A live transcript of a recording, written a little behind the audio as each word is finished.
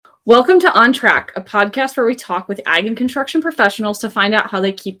Welcome to On Track, a podcast where we talk with ag and construction professionals to find out how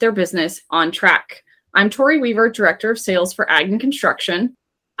they keep their business on track. I'm Tori Weaver, Director of Sales for Ag and Construction.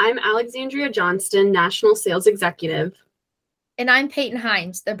 I'm Alexandria Johnston, National Sales Executive. And I'm Peyton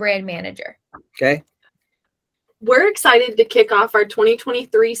Hines, the Brand Manager. Okay. We're excited to kick off our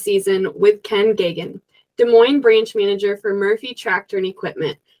 2023 season with Ken Geoghegan, Des Moines Branch Manager for Murphy Tractor and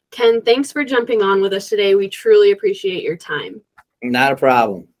Equipment. Ken, thanks for jumping on with us today. We truly appreciate your time. Not a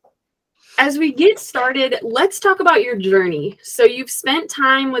problem. As we get started, let's talk about your journey. So you've spent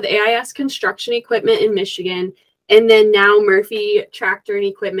time with AIS Construction Equipment in Michigan, and then now Murphy Tractor and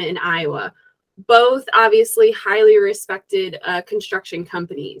Equipment in Iowa. Both obviously highly respected construction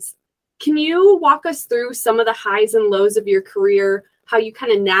companies. Can you walk us through some of the highs and lows of your career, how you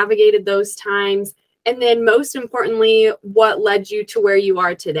kind of navigated those times, and then most importantly, what led you to where you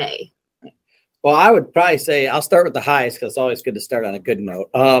are today? Well, I would probably say I'll start with the highs because it's always good to start on a good note.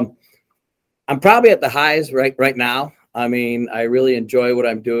 I'm probably at the highs right now. I mean, I really enjoy what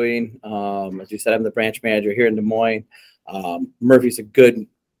I'm doing. As you said, I'm the branch manager here in Des Moines. Murphy's a good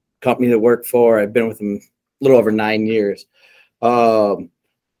company to work for. I've been with them a little over 9 years. I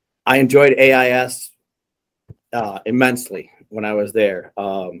enjoyed AIS immensely when I was there.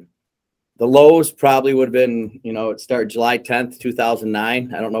 The lows probably would have been, it started July 10th,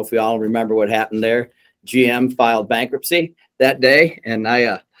 2009. I don't know if we all remember what happened there. GM filed bankruptcy that day, and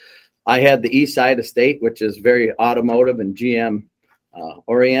I had the east side of state, which is very automotive and GM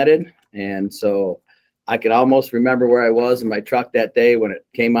oriented. And so I could almost remember where I was in my truck that day when it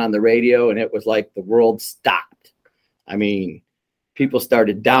came on the radio, and it was like the world stopped. I mean, people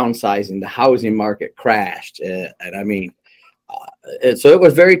started downsizing. The housing market crashed. So it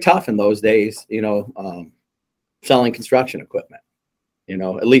was very tough in those days, selling construction equipment,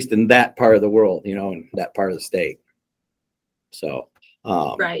 at least in that part of the world, in that part of the state. So,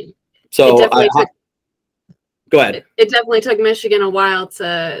 Right. So go ahead. It definitely took Michigan a while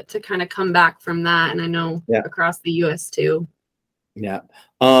to kind of come back from that. And I know across the U.S. too. Yeah.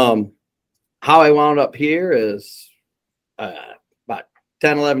 How I wound up here is about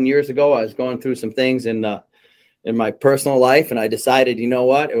 10, 11 years ago, I was going through some things in my personal life, and I decided,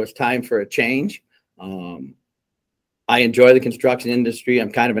 it was time for a change. I enjoy the construction industry.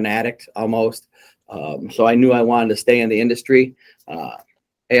 I'm kind of an addict almost. So I knew I wanted to stay in the industry.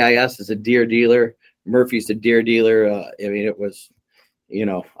 AIS is a Deere dealer. Murphy's a Deere dealer. It was,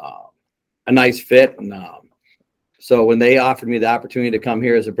 a nice fit. And so when they offered me the opportunity to come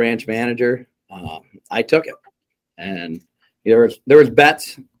here as a branch manager, I took it. And there was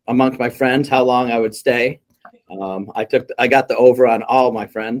bets amongst my friends how long I would stay. I got the over on all my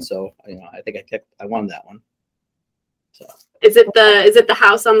friends, so I think I won that one. So is it the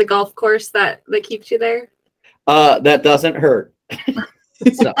house on the golf course that keeps you there? That doesn't hurt.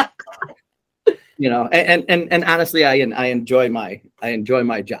 So and honestly, I enjoy my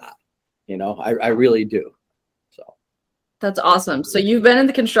job. I really do. So That's awesome. So you've been in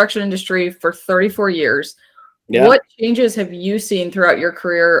the construction industry for 34 years. Yeah. What changes have you seen throughout your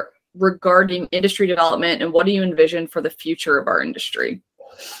career regarding industry development, and what do you envision for the future of our industry?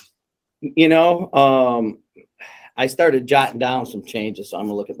 I started jotting down some changes, so I'm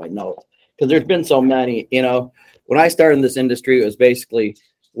gonna look at my notes because there's been so many. When I started in this industry, it was basically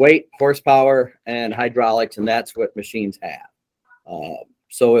weight, horsepower, and hydraulics, and that's what machines have.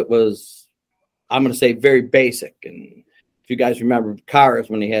 So it was, I'm going to say, very basic. And if you guys remember cars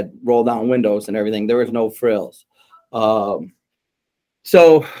when they had roll down windows and everything, there was no frills. So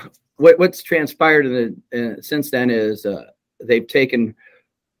what's transpired since then is they've taken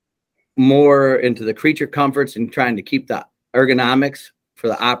more into the creature comforts and trying to keep the ergonomics for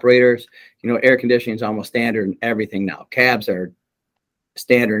the operators. Air conditioning is almost standard in everything now. Cabs are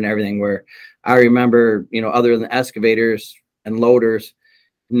standard and everything, where I remember, other than excavators and loaders,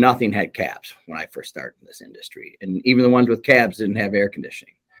 nothing had cabs when I first started in this industry. And even the ones with cabs didn't have air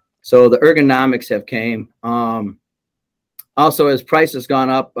conditioning. So the ergonomics have came. Also, as price has gone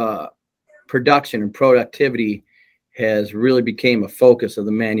up, production and productivity has really became a focus of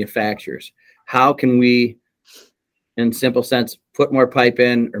the manufacturers. How can we, in simple sense, put more pipe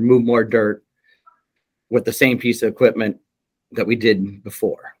in or move more dirt with the same piece of equipment that we did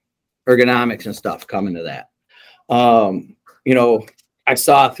before? Ergonomics and stuff come into that. I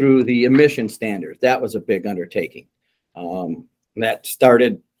saw through the emission standards, that was a big undertaking. That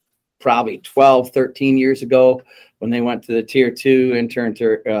started probably 12, 13 years ago when they went to the tier 2, in turn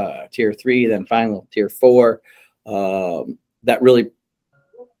to tier 3, then final tier 4. That really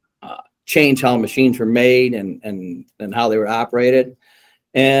changed how machines were made and how they were operated.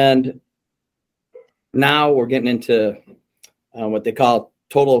 And now we're getting into what they call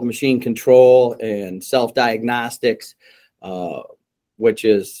total machine control and self-diagnostics, which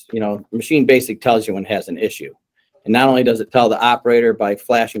is, Machine Basic tells you when it has an issue. And not only does it tell the operator by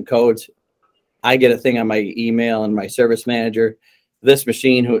flashing codes, I get a thing on my email and my service manager, this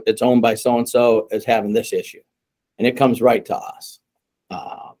machine, it's owned by so-and-so, is having this issue. And it comes right to us.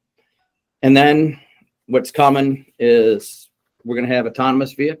 And then what's coming is we're going to have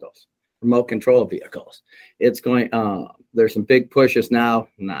autonomous vehicles, remote control vehicles. It's going, there's some big pushes now,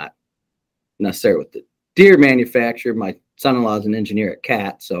 not necessarily with the Deere manufacturer. My son-in-law is an engineer at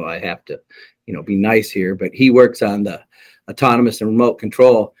CAT, so I have to, be nice here, but he works on the autonomous and remote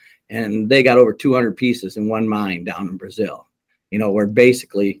control, and they got over 200 pieces in one mine down in Brazil, where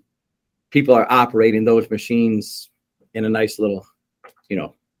basically people are operating those machines in a nice little,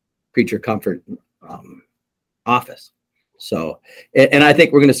 creature comfort office. So, and I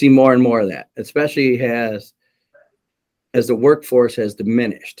think we're going to see more and more of that, especially as the workforce has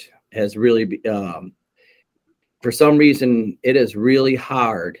diminished, has really, for some reason, it is really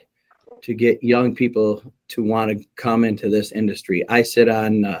hard to get young people to want to come into this industry. I sit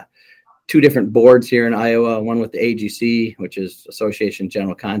on 2 different boards here in Iowa, one with the AGC, which is Association of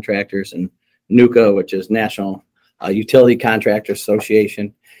General Contractors, and NUCA, which is National Utility Contractors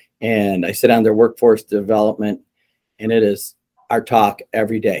Association. And I sit on their workforce development, and it is our talk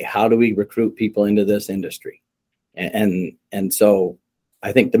every day. How do we recruit people into this industry? And so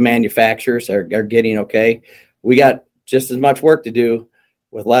I think the manufacturers are getting, okay, we got just as much work to do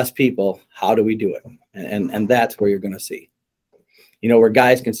with less people. How do we do it? And that's where you're going to see, where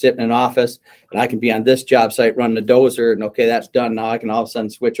guys can sit in an office and I can be on this job site running a dozer, and okay, that's done. Now I can all of a sudden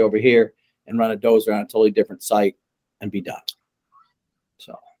switch over here and run a dozer on a totally different site and be done.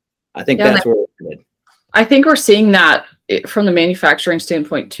 So I think that's where we're headed. I think we're seeing that from the manufacturing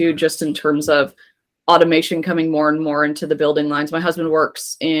standpoint too, just in terms of automation coming more and more into the building lines. My husband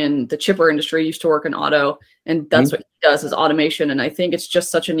works in the chipper industry, used to work in auto, and that's what he does, is automation. And I think it's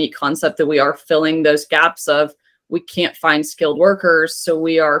just such a neat concept that we are filling those gaps of, we can't find skilled workers. So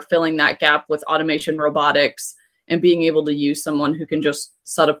we are filling that gap with automation, robotics, and being able to use someone who can just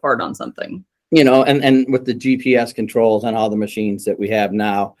set a part on something. And with the GPS controls on all the machines that we have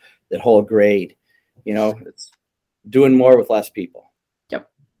now that hold grade, it's doing more with less people. Yep.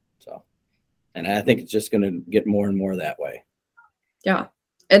 So, and I think it's just going to get more and more that way. Yeah.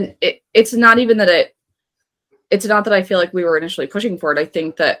 And it's not even that it's not that I feel like we were initially pushing for it. I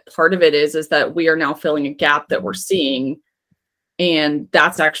think that part of it is that we are now filling a gap that we're seeing. And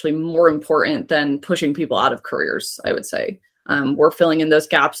that's actually more important than pushing people out of careers, I would say. We're filling in those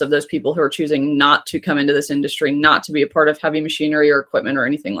gaps of those people who are choosing not to come into this industry, not to be a part of heavy machinery or equipment or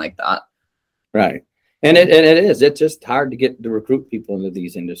anything like that. Right. And it's just hard to recruit people into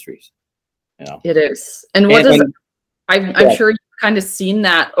these industries. It is. And I'm sure you've kind of seen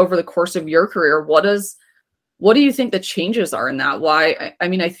that over the course of your career. What do you think the changes are in that? Why? I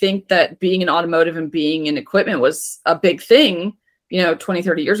mean, I think that being in automotive and being in equipment was a big thing, 20,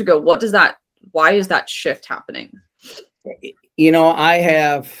 30 years ago. Why is that shift happening? I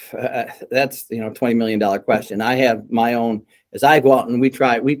have, that's, $20 million question. I have my own, as I go out and we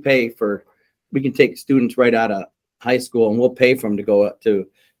can take students right out of high school and we'll pay for them to go up to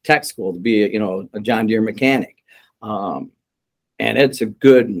tech school to be, a John Deere mechanic. And it's a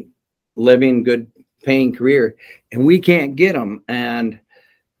good living, good paying career, and we can't get them. And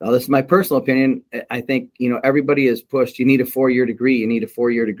this is my personal opinion. I think, everybody is pushed. You need a 4-year degree. You need a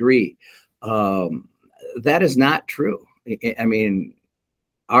 4-year degree. That is not true. I mean,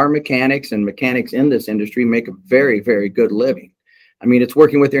 our mechanics and mechanics in this industry make a very, very good living. I mean, it's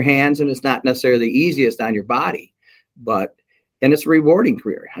working with your hands, and it's not necessarily the easiest on your body, and it's a rewarding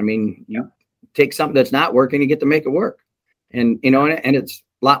career. I mean, you take something that's not working, you get to make it work. And, and it's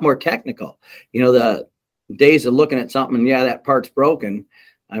a lot more technical. The days of looking at something and that part's broken.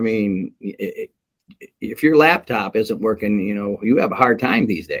 I mean, if your laptop isn't working, you have a hard time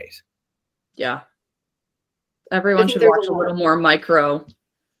these days. Yeah. Everyone should watch a little more micro.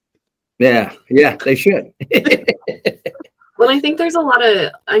 Yeah, they should. Well, I think there's a lot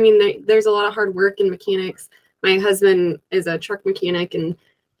of hard work in mechanics. My husband is a truck mechanic, and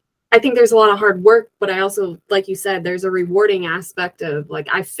I think there's a lot of hard work, but I also, like you said, there's a rewarding aspect of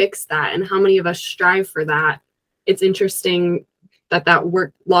I fixed that, and how many of us strive for that. It's interesting that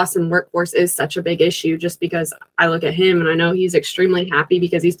work loss in workforce is such a big issue, just because I look at him and I know he's extremely happy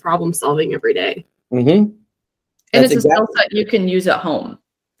because he's problem solving every day. Mm-hmm. And it's a skill set you can use at home.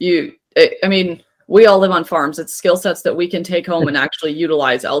 We all live on farms. It's skill sets that we can take home and actually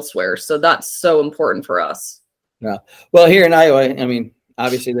utilize elsewhere. So that's so important for us. Yeah. Well, here in Iowa,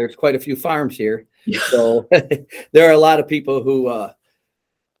 obviously there's quite a few farms here. So there are a lot of people who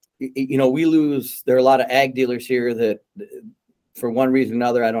we lose. There are a lot of ag dealers here that, for one reason or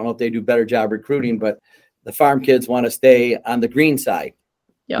another, I don't know if they do a better job recruiting, but the farm kids want to stay on the green side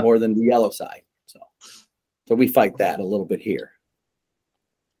more than the yellow side. So we fight that a little bit here.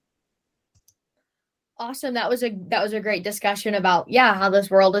 Awesome. That was a great discussion about how this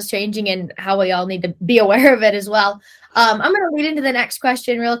world is changing and how we all need to be aware of it as well. I'm going to lead into the next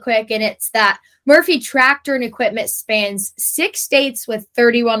question real quick, and it's that Murphy Tractor and Equipment spans 6 states with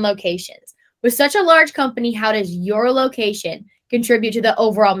 31 locations. With such a large company, how does your location contribute to the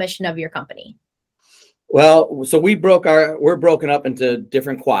overall mission of your company? Well, so we're broken up into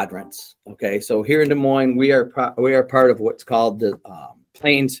different quadrants. Okay, so here in Des Moines, we are part of what's called the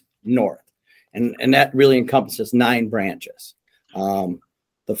Plains North. And that really encompasses 9 branches.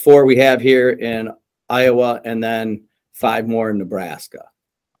 The 4 we have here in Iowa, and then 5 more in Nebraska.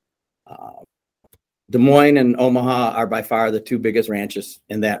 Des Moines and Omaha are by far the 2 biggest ranches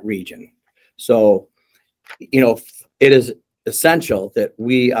in that region. So, it is essential that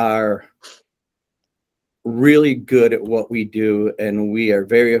we are really good at what we do, and we are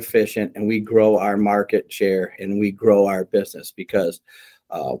very efficient, and we grow our market share, and we grow our business, because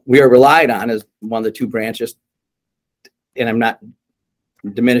we are relied on as one of the 2 branches, and I'm not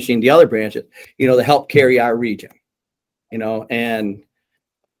diminishing the other branches, to help carry our region, and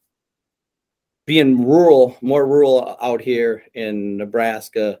being more rural out here in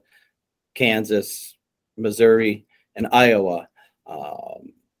Nebraska, Kansas, Missouri, and Iowa.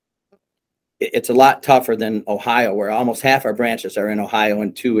 It's a lot tougher than Ohio, where almost half our branches are in Ohio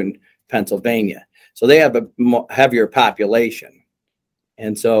and 2 in Pennsylvania. So they have a heavier population.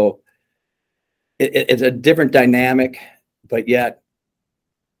 And so it's a different dynamic, but yet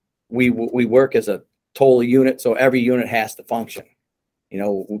we work as a total unit. So every unit has to function.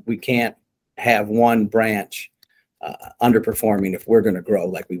 We can't have one branch underperforming if we're going to grow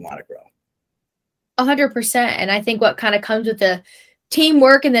like we want to grow. 100%. And I think what kind of comes with the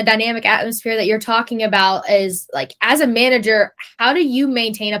teamwork and the dynamic atmosphere that you're talking about is, like, as a manager, how do you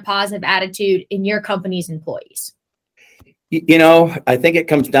maintain a positive attitude in your company's employees? I think it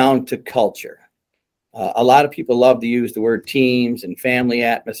comes down to culture. A lot of people love to use the word teams and family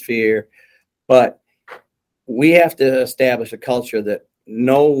atmosphere, but we have to establish a culture that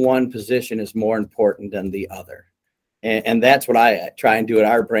no one position is more important than the other. And that's what I try and do at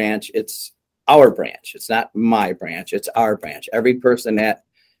our branch. It's our branch. It's not my branch. It's our branch. Every person at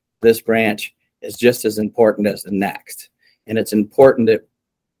this branch is just as important as the next. And it's important that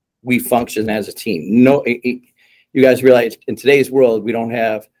we function as a team. You guys realize in today's world, we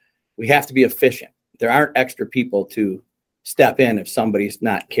have to be efficient. There aren't extra people to step in if somebody's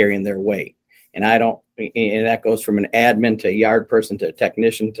not carrying their weight. And that goes from an admin to a yard person to a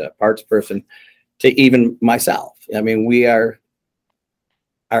technician to a parts person to even myself. I mean, we are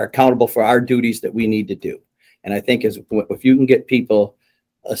accountable for our duties that we need to do. And I think if you can get people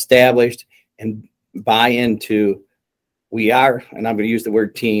established and buy into, we are, and I'm going to use the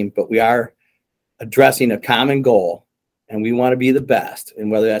word team, but we are addressing a common goal, and we want to be the best.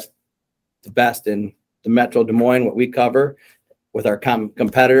 And whether that's the best in the Metro Des Moines, what we cover with our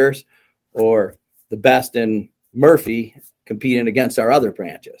competitors, or the best in Murphy competing against our other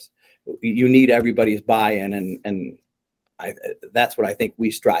branches, you need everybody's buy-in, and that's what I think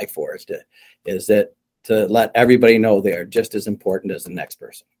we strive for, is to let everybody know they're just as important as the next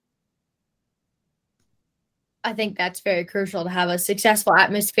person. I think that's very crucial to have a successful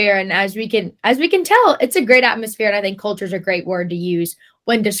atmosphere. And as we can tell, it's a great atmosphere. And I think culture is a great word to use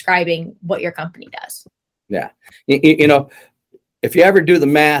when describing what your company does. Yeah. If you ever do the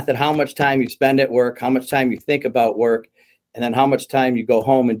math at how much time you spend at work, how much time you think about work, and then how much time you go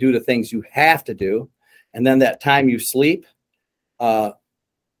home and do the things you have to do, and then that time you sleep, 90%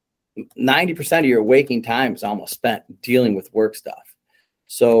 of your waking time is almost spent dealing with work stuff.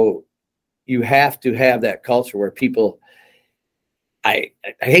 So you have to have that culture where people, I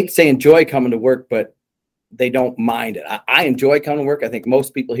hate to say enjoy coming to work, but they don't mind it. I enjoy coming to work. I think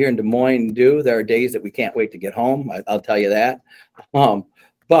most people here in Des Moines do. There are days that we can't wait to get home. I'll tell you that.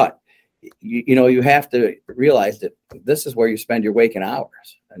 But you have to realize that this is where you spend your waking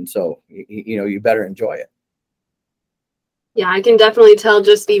hours. And so, you better enjoy it. Yeah, I can definitely tell,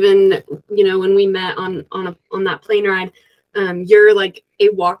 just even, when we met on that plane ride, you're like a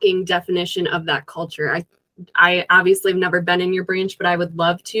walking definition of that culture. I obviously have never been in your branch, but I would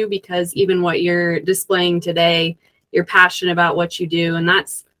love to, because even what you're displaying today, you're passionate about what you do, and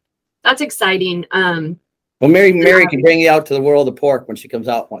that's exciting. Well, Mary can bring you out to the world of pork when she comes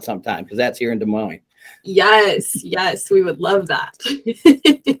out sometime, because that's here in Des Moines. Yes, we would love that.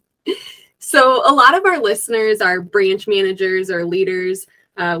 So a lot of our listeners are branch managers or leaders.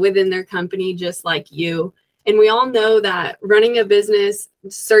 within their company, just like you. And we all know that running a business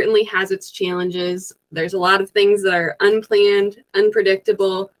certainly has its challenges. There's a lot of things that are unplanned,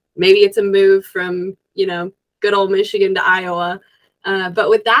 unpredictable. Maybe it's a move from, good old Michigan to Iowa. But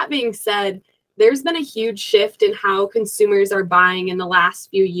with that being said, there's been a huge shift in how consumers are buying in the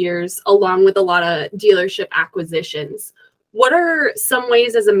last few years, along with a lot of dealership acquisitions. What are some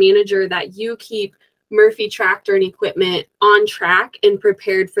ways as a manager that you keep Murphy Tractor and Equipment on track and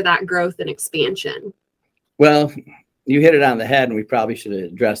prepared for that growth and expansion? Well, you hit it on the head, and we probably should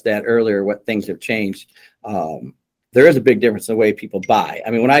have addressed that earlier, what things have changed. There is a big difference in the way people buy.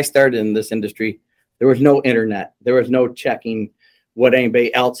 I mean, when I started in this industry, there was no internet. There was no checking what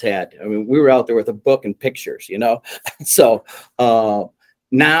anybody else had. I mean, we were out there with a book and pictures, So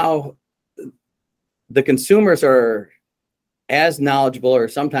now the consumers are as knowledgeable, or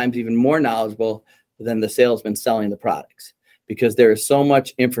sometimes even more knowledgeable than the salesman selling the products, because there is so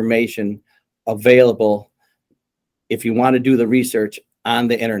much information available if you want to do the research on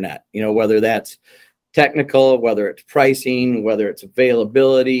the internet, whether that's technical, whether it's pricing, whether it's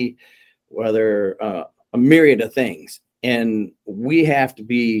availability, whether a myriad of things. And we have to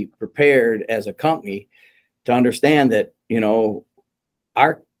be prepared as a company to understand that,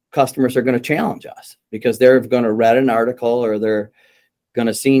 our customers are going to challenge us, because they're going to read an article, or they're going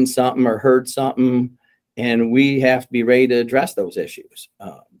to seen something or heard something, and we have to be ready to address those issues.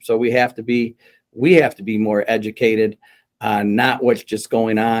 So we have to be more educated on not what's just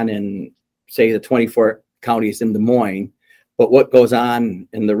going on in, say, the 24 counties in Des Moines, but what goes on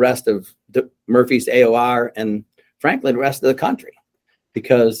in the rest of Murphy's AOR and, frankly, the rest of the country,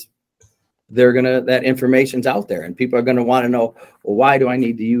 because that information's out there, and people are going to want to know, well, why do I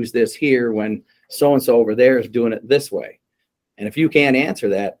need to use this here when so-and-so over there is doing it this way? And if you can't answer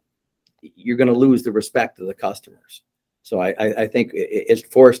that, you're going to lose the respect of the customers. So I think it's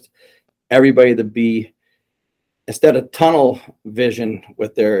forced everybody to be, instead of tunnel vision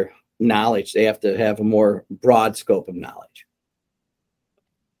with their knowledge, they have to have a more broad scope of knowledge.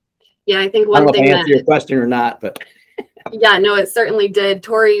 Yeah, I think I don't know if I answered your question or not, but yeah, no, it certainly did.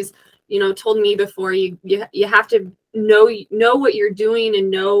 Tori's, told me before, you have to know what you're doing and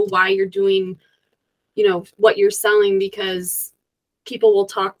know why you're doing, what you're selling, because people will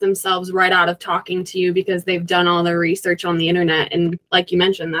talk themselves right out of talking to you because they've done all their research on the internet. And like you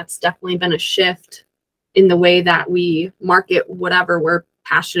mentioned, that's definitely been a shift in the way that we market whatever we're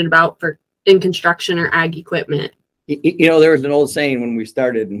passionate about in construction or ag equipment. There was an old saying when we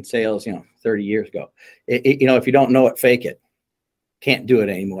started in sales, 30 years ago, if you don't know it, fake it. Can't do it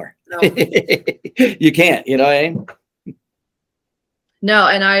anymore. No. You can't, No,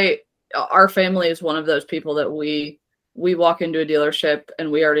 and our family is one of those people that we walk into a dealership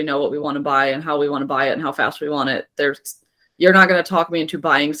and we already know what we want to buy and how we want to buy it and how fast we want it. You're not going to talk me into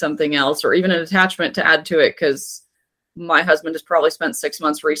buying something else or even an attachment to add to it, because my husband has probably spent 6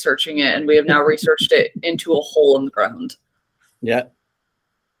 months researching it, and we have now researched it into a hole in the ground. Yeah.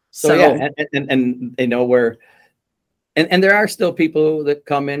 So yeah, and where, and there are still people that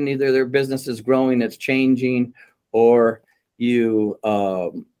come in, either their business is growing, it's changing, or there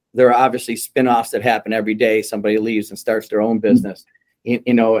are obviously spinoffs that happen every day. Somebody leaves and starts their own business,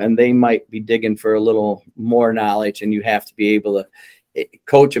 and they might be digging for a little more knowledge, and you have to be able to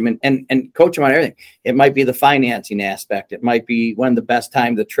coach them and coach them on everything. It might be the financing aspect. It might be when the best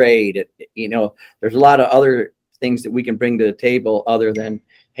time to trade. There's a lot of other things that we can bring to the table other than,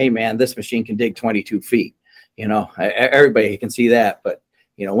 hey man, this machine can dig 22 feet. Everybody can see that, but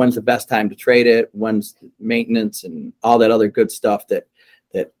when's the best time to trade it? When's maintenance and all that other good stuff that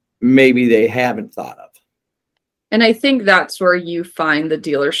maybe they haven't thought of. And I think that's where you find the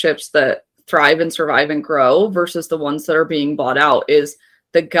dealerships that thrive and survive and grow versus the ones that are being bought out, is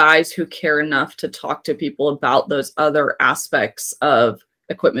the guys who care enough to talk to people about those other aspects of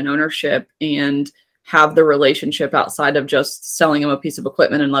equipment ownership and have the relationship outside of just selling them a piece of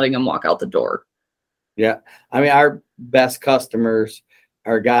equipment and letting them walk out the door. Yeah. I mean, our best customers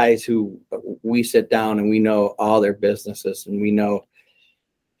are guys who we sit down and we know all their businesses and we know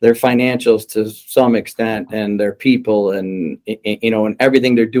their financials to some extent and their people and, and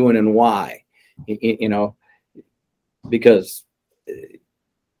everything they're doing and why, because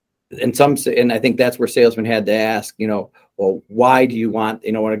and I think that's where salesmen had to ask, well, why do you want,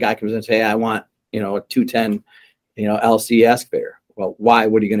 when a guy comes in and say, I want, a 210, LC excavator. Well, why?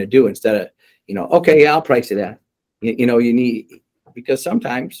 What are you going to do instead of, okay, yeah, I'll price it at, you need, because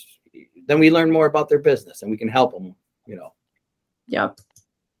sometimes then we learn more about their business and we can help them, Yeah.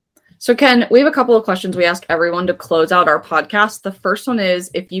 So Ken, we have a couple of questions we ask everyone to close out our podcast. The first one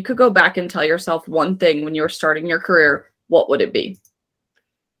is, if you could go back and tell yourself one thing when you were starting your career, what would it be?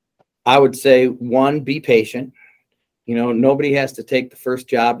 I would say, one, be patient. Nobody has to take the first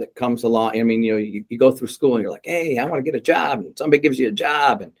job that comes along. I mean, you go through school and you're like, hey, I want to get a job. And somebody gives you a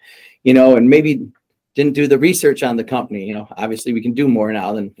job and, and maybe didn't do the research on the company. Obviously we can do more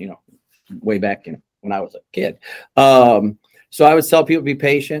now than, way back when I was a kid. So I would tell people be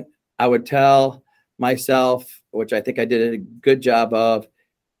patient. I would tell myself, which I think I did a good job of,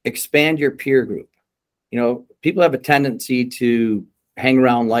 expand your peer group. People have a tendency to hang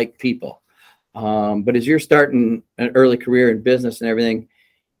around like people. But as you're starting an early career in business and everything,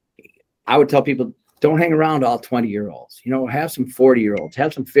 I would tell people, don't hang around all 20-year-olds. Have some 40-year-olds,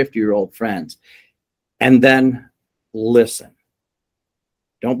 have some 50-year-old friends, and then listen.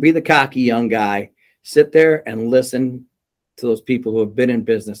 Don't be the cocky young guy. Sit there and listen to those people who have been in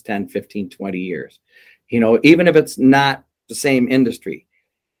business 10, 15, 20 years. Even if it's not the same industry,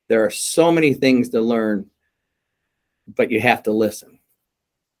 there are so many things to learn, but you have to listen.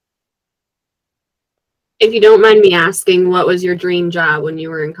 If you don't mind me asking, what was your dream job when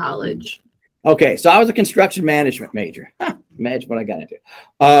you were in college? Okay, so I was a construction management major. Imagine what I got into.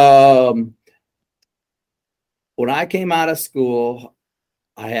 When I came out of school,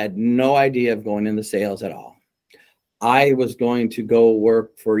 I had no idea of going into sales at all. I was going to go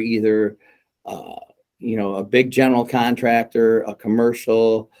work for either, a big general contractor, a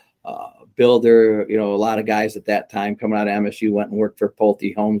commercial builder. A lot of guys at that time coming out of MSU went and worked for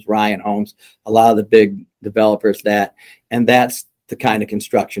Pulte Homes, Ryan Homes, a lot of the big developers and that's the kind of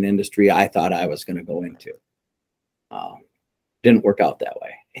construction industry I thought I was going to go into. Didn't work out that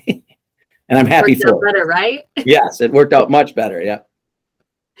way. And I'm happy for it. Better, right? Yes, it worked out much better. Yeah.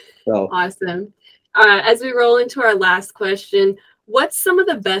 So awesome. As we roll into our last question, what's some of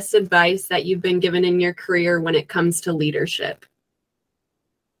the best advice that you've been given in your career when it comes to leadership?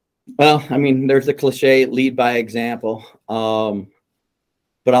 Well, I mean, there's a cliche, lead by example.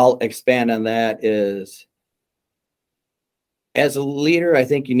 But I'll expand on that is, as a leader, I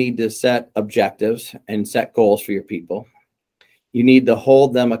think you need to set objectives and set goals for your people. You need to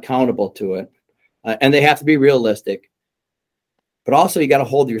hold them accountable to it. And they have to be realistic. But also you got to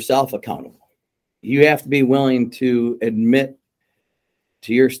hold yourself accountable. You have to be willing to admit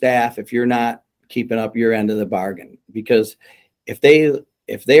to your staff if you're not keeping up your end of the bargain. Because if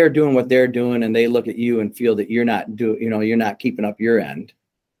they are doing what they're doing and they look at you and feel that you're not keeping up your end,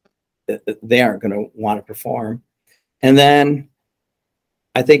 they aren't going to want to perform. And then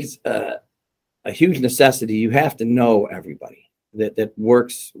I think it's a huge necessity. You have to know everybody that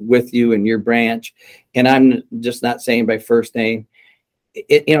works with you in your branch. And I'm just not saying by first name.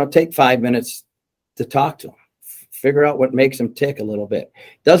 Take 5 minutes to talk to them. Figure out what makes them tick a little bit.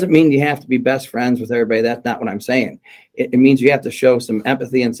 Doesn't mean you have to be best friends with everybody. That's not what I'm saying. It means you have to show some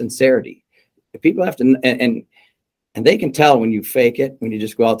empathy and sincerity. People have to, and they can tell when you fake it, when you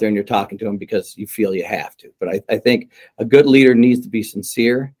just go out there and you're talking to them because you feel you have to. But I think a good leader needs to be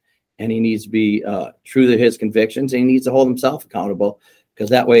sincere, and he needs to be true to his convictions, and he needs to hold himself accountable, because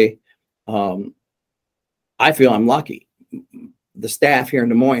that way I feel I'm lucky. The staff here in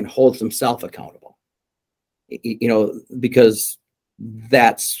Des Moines holds themselves accountable, because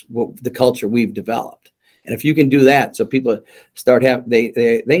that's what the culture we've developed. And if you can do that, so people start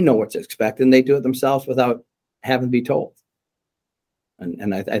they know what's expected, and they do it themselves without having to be told.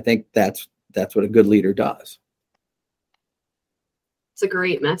 And I think that's what a good leader does. It's a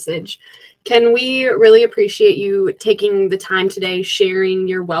great message. Can we really appreciate you taking the time today, sharing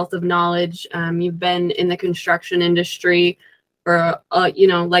your wealth of knowledge? You've been in the construction industry for,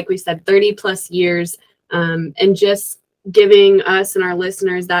 like we said, 30 plus years, and just giving us and our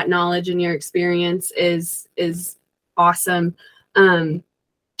listeners that knowledge and your experience is awesome.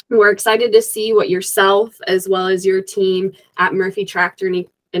 We're excited to see what yourself as well as your team at Murphy Tractor and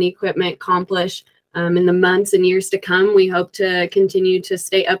Equipment accomplish in the months and years to come. We hope to continue to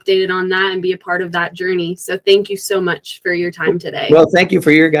stay updated on that and be a part of that journey. So thank you so much for your time today. Well, thank you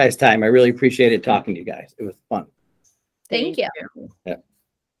for your guys' time. I really appreciated talking to you guys. It was fun. Thank you. Yeah.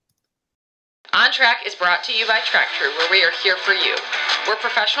 On Track is brought to you by Tractor, where we are here for you. We're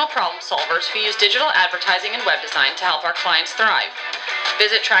professional problem solvers who use digital advertising and web design to help our clients thrive.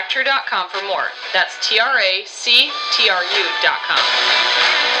 Visit Tractor.com for more. That's TRACTRU.com.